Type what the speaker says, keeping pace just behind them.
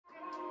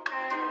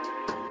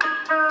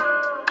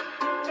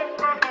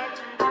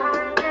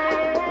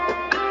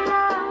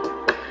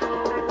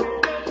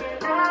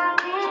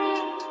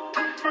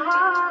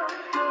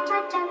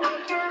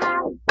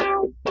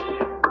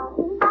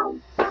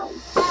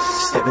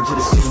Stepping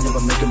to the scene,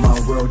 never making my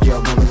world. Yeah,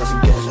 I'm rolling on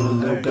some gas with a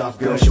little goth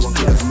girl. She won't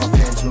get up from my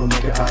pants, we'll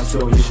make her eyes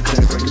roll. Yeah, she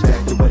finna bring it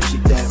back the way she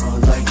that.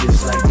 Like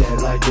this, like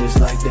that, like this,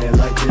 like that,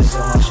 like this.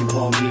 She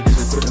want me, cause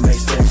we couldn't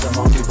make stacks. I'm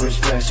on get rich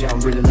fast, yeah, I'm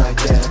really like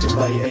that. I can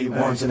buy you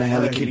A1s and a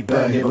Hello Kitty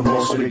bag. Never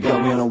more, so they got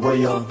me on the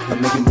way up.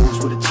 I'm making moves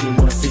with a team,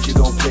 when a feature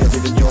gon' play.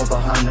 Living your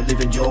behind, I'm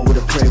living your with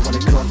a prey. When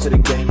it comes to the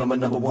game, I'm a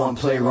 #1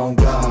 player on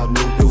God.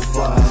 Move through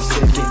fire,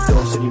 still keep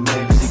thoughts in your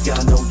man, cause he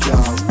got no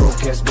job.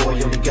 Broke ass boy,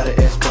 only got an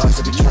S-box.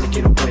 I be trying to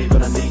get away,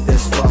 but I need that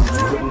spot.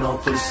 Putting on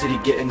for the city,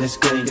 getting this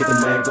game. Get the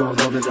man go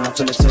loaded, and I'm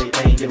finna say,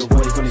 ain't give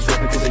away from these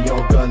rapping, cause they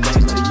all got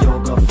lame. Let the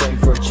yoga fame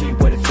for a cheap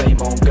way to fame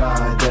on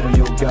God. That on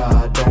your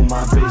God, don't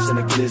mind biz and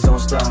the gliz on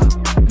style.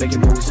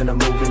 Making moves and I'm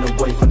moving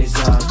away from these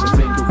eyes. My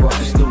finger up,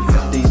 just do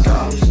these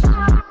cops.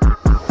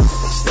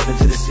 Stepping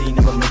to the scene,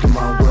 never making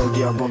my world.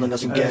 Yeah, I'm rolling up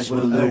some gas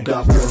with a little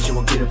goth girl. She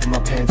won't get up in my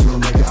pants, we'll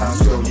make her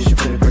eyes roll. Yeah, she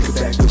finna bring it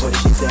back the way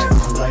she that.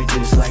 Like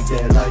this, like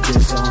that, like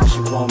this. She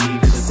want me,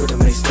 cause I couldn't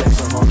make stacks.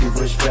 I'm on get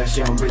rich fast,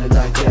 yeah, I'm really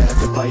like that. I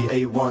can buy you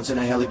A1s and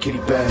a Hello Kitty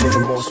bag.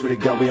 Living more sweet,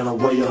 got me on our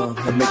way up.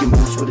 I'm making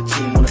moves with a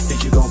team, when a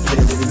feature gon' play.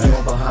 Living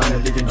your behind,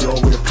 I'm living your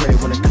with a prey.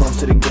 When it comes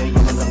to the game,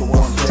 I'm a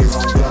 #1 player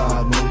on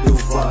God. Move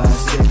through fire,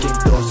 still keep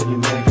thoughts in your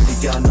man, cause he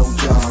got no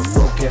job.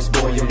 Broke ass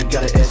boy, only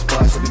got an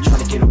S-box. I be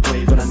trying to get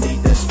away, but I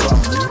need that spot.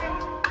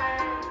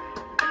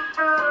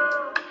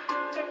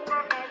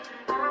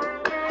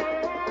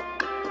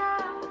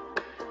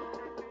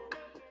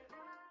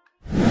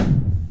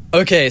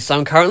 Okay, so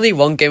I'm currently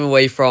 1 game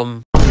away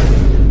from...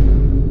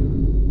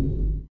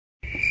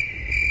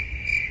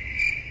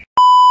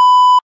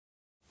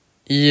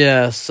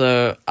 Yeah,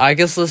 so I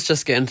guess let's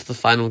just get into the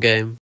final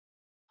game.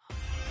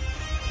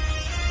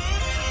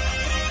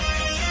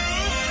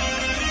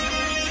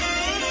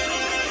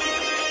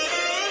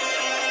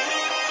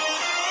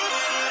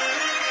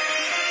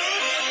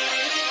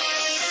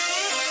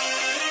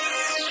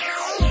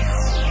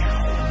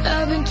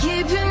 I've been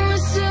keeping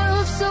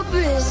myself so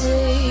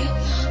busy,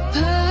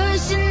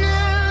 pushing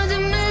out the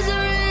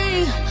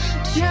misery,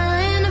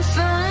 trying to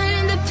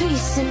find the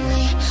peace in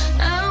me.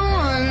 I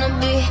wanna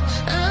be